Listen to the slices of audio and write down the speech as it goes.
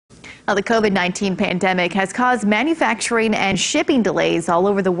Well, the COVID-19 pandemic has caused manufacturing and shipping delays all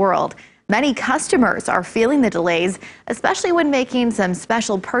over the world. Many customers are feeling the delays, especially when making some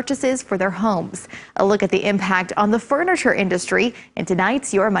special purchases for their homes. A look at the impact on the furniture industry in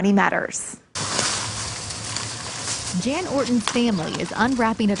tonight's Your Money Matters. Jan Orton's family is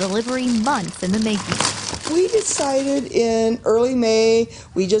unwrapping a delivery months in the making. We decided in early May,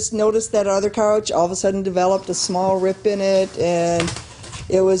 we just noticed that our other couch all of a sudden developed a small rip in it, and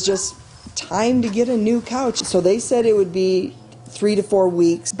it was just time to get a new couch. So they said it would be 3 to 4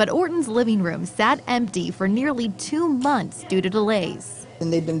 weeks. But Orton's living room sat empty for nearly 2 months due to delays.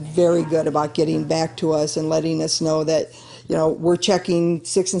 And they've been very good about getting back to us and letting us know that, we're checking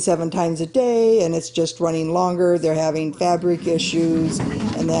 6 and 7 times a day and it's just running longer. They're having fabric issues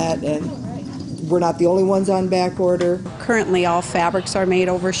and we're not the only ones on back order. Currently, all fabrics are made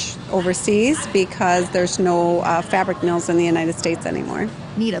overseas because there's no fabric mills in the United States anymore.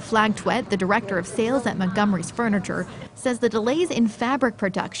 Nita Flagtwet, the director of sales at Montgomery's Furniture, says the delays in fabric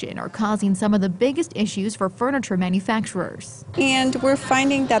production are causing some of the biggest issues for furniture manufacturers. And we're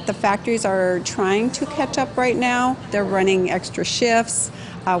finding that the factories are trying to catch up right now. They're running extra shifts,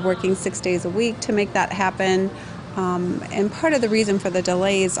 working 6 days a week to make that happen. And part of the reason for the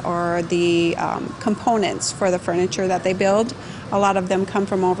delays are the components for the furniture that they build. A lot of them come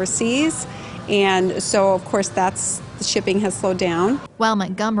from overseas, and so of course the shipping has slowed down. While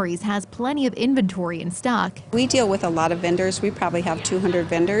Montgomery's has plenty of inventory in stock. We deal with a lot of vendors. We probably have 200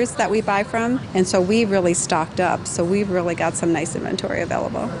 vendors that we buy from, and so we really stocked up. So we've really got some nice inventory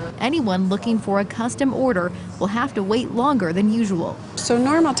available. Anyone looking for a custom order will have to wait longer than usual. So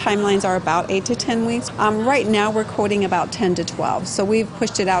normal timelines are about 8 to 10 weeks. Right now we're quoting about 10 to 12. So we've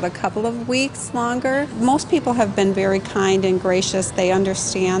pushed it out a couple of weeks longer. Most people have been very kind and gracious. They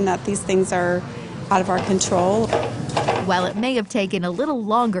understand that these things are out of our control. While it may have taken a little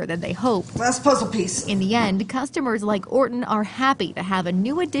longer than they hoped, Last puzzle piece. in the end, customers like Orton are happy to have a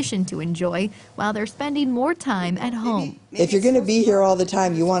new addition to enjoy while they're spending more time at home. If you're going to be here all the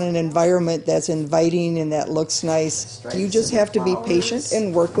time, you want an environment that's inviting and that looks nice. You just have to be patient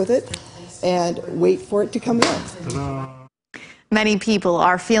and work with it and wait for it to come in. Many people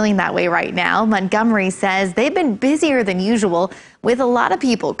are feeling that way right now. Montgomery says they've been busier than usual, with a lot of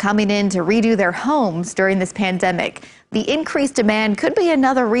people coming in to redo their homes during this pandemic. The increased demand could be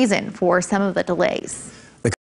another reason for some of the delays.